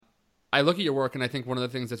I look at your work and I think one of the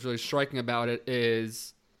things that's really striking about it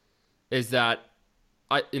is that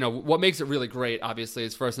what makes it really great, obviously,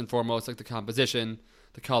 is first and foremost like the composition,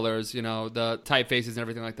 the colors, the typefaces and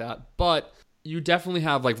everything like that. But you definitely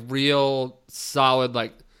have like real solid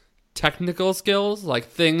like technical skills, like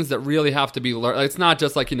things that really have to be learned. It's not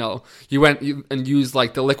just like you went and used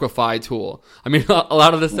like the Liquify tool. I mean, a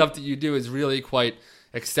lot of the stuff that you do is really quite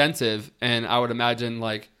extensive, and I would imagine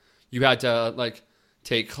like you had to like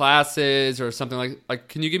take classes or something like.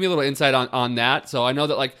 Can you give me a little insight on that? So I know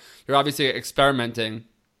that like you're obviously experimenting,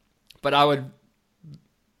 but I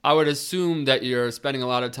would assume that you're spending a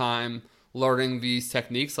lot of time learning these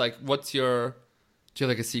techniques. Like, do you have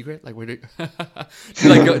like a secret? Like, where do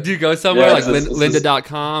you go somewhere Yeah, like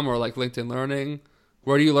lynda.com or like LinkedIn Learning?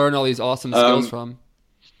 Where do you learn all these awesome skills from?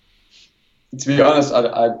 To be honest,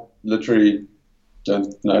 I literally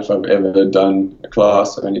don't know if I've ever done a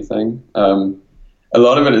class or anything. A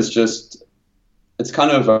lot of it is just, it's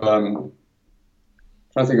kind of, I'm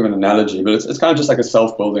trying to think of an analogy, but it's kind of just like a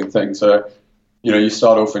self-building thing. So, you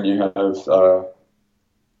start off and you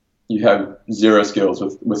have zero skills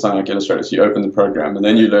with something like Illustrator. So you open the program and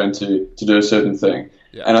then you learn to do a certain thing.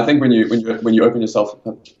 Yeah. And I think when you open yourself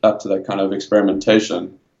up to that kind of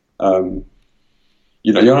experimentation,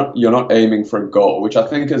 you're not aiming for a goal, which I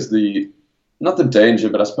think is not the danger,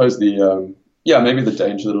 but I suppose maybe the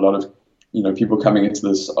danger that a lot of people coming into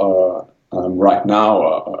this right now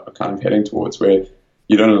are kind of heading towards, where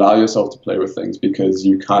you don't allow yourself to play with things because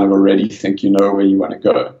you kind of already think you know where you want to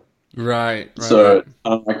go. Right. So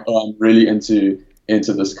I'm like, I'm really into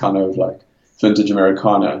this kind of like vintage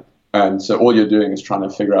Americana, and so all you're doing is trying to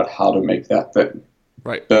figure out how to make that thing.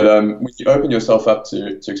 Right. But when you open yourself up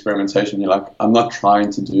to experimentation, you're like, I'm not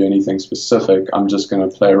trying to do anything specific. I'm just going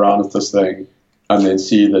to play around with this thing, and then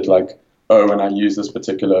see that like, oh, when I use this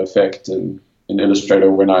particular effect in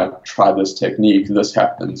Illustrator, when I try this technique, this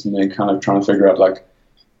happens, and then kind of trying to figure out like,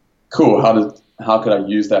 cool, how could I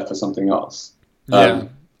use that for something else? Yeah.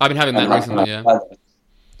 I've been having that recently, yeah.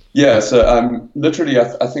 Yeah, so literally,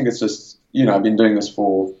 I think it's just, I've been doing this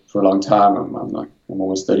for a long time. I'm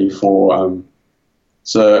almost 34.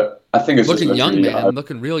 So I think it's looking just young, man.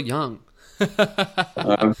 Looking real young.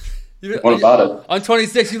 What about it? I'm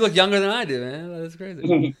 26. You look younger than I do, man. That's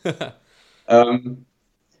crazy.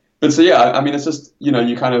 But so yeah, I mean, it's just you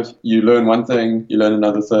learn one thing, you learn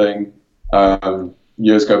another thing.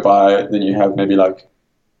 Years go by, then you have maybe like,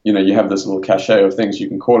 you have this little cachet of things you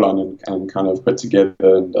can call on and kind of put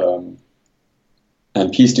together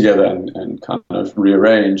and piece together and kind of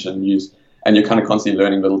rearrange and use, and you're kind of constantly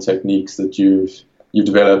learning little techniques that you've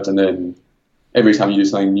developed, and then every time you do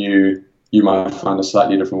something new, you might find a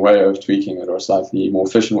slightly different way of tweaking it, or a slightly more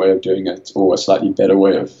efficient way of doing it, or a slightly better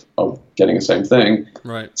way of getting the same thing.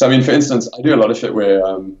 Right. So I mean, for instance, I do a lot of shit where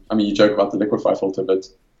you joke about the Liquify filter, but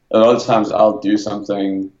a lot of times I'll do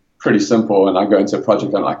something pretty simple, and I go into a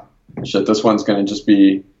project and I'm like, shit, this one's going to just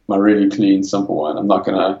be my really clean, simple one. I'm not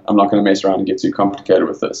gonna mess around and get too complicated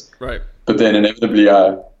with this. Right. But then inevitably,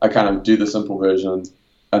 I kind of do the simple version,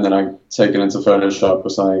 and then I take it into Photoshop or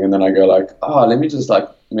something, and then I go like, let me just like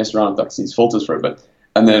mess around with like these filters for a bit,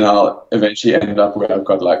 and then I'll eventually end up where I've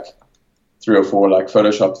got like 3 or 4 like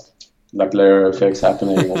Photoshop like layer effects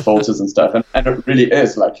happening or filters and stuff, and it really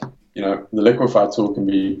is like, the Liquify tool can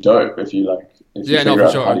be dope if you figure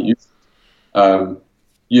out how to use it.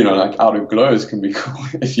 Like outer glows can be cool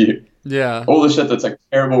if you all the shit that's like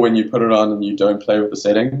terrible when you put it on and you don't play with the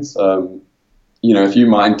settings. If you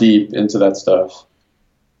mine deep into that stuff,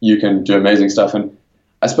 you can do amazing stuff. And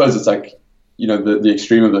I suppose it's like, the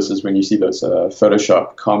extreme of this is when you see those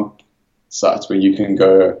Photoshop comp sites where you can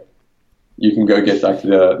go get like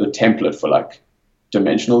the template for like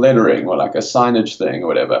dimensional lettering or like a signage thing or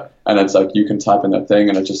whatever, and it's like you can type in that thing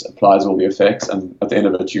and it just applies all the effects, and at the end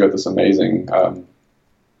of it you got this amazing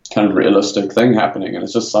kind of realistic thing happening, and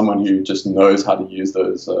it's just someone who just knows how to use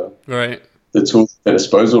those the tools at their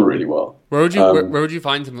disposal really well. Where would you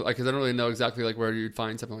find something like? Because I don't really know exactly like where you'd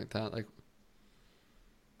find something like that. Like,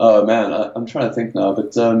 oh man, I'm trying to think now,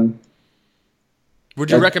 but would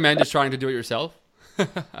you recommend just trying to do it yourself?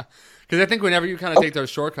 Because I think whenever you kind of take those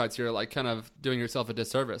shortcuts, you're like kind of doing yourself a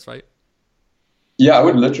disservice, right? Yeah, I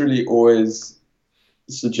would literally always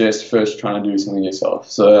suggest first trying to do something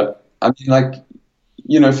yourself. So I mean, like,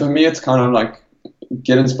 for me, it's kind of like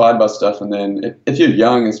get inspired by stuff, and then if you're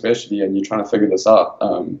young, especially, and you're trying to figure this out,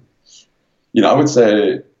 I would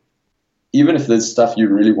say even if there's stuff you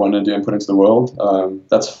really want to do and put into the world,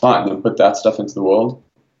 that's fine. Then put that stuff into the world.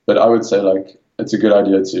 But I would say like it's a good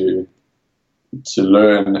idea to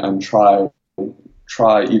learn and try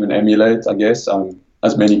even emulate, I guess.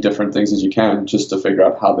 as many different things as you can just to figure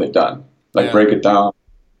out how they're done. Like break it down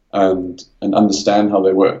and understand how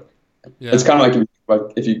they work. Yeah. It's kind of like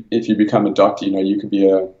if you become a doctor, you know,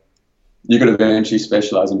 you could eventually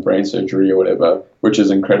specialize in brain surgery or whatever, which is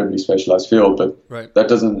an incredibly specialized field, but that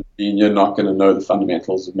doesn't mean you're not going to know the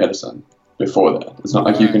fundamentals of medicine before that. It's not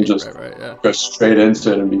like you can just go straight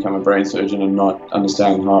into it and become a brain surgeon and not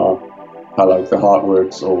understand how like the heart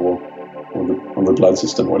works or the blood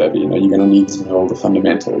system or whatever. You know, you're going to need to know all the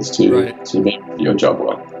fundamentals to make your job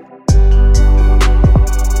well.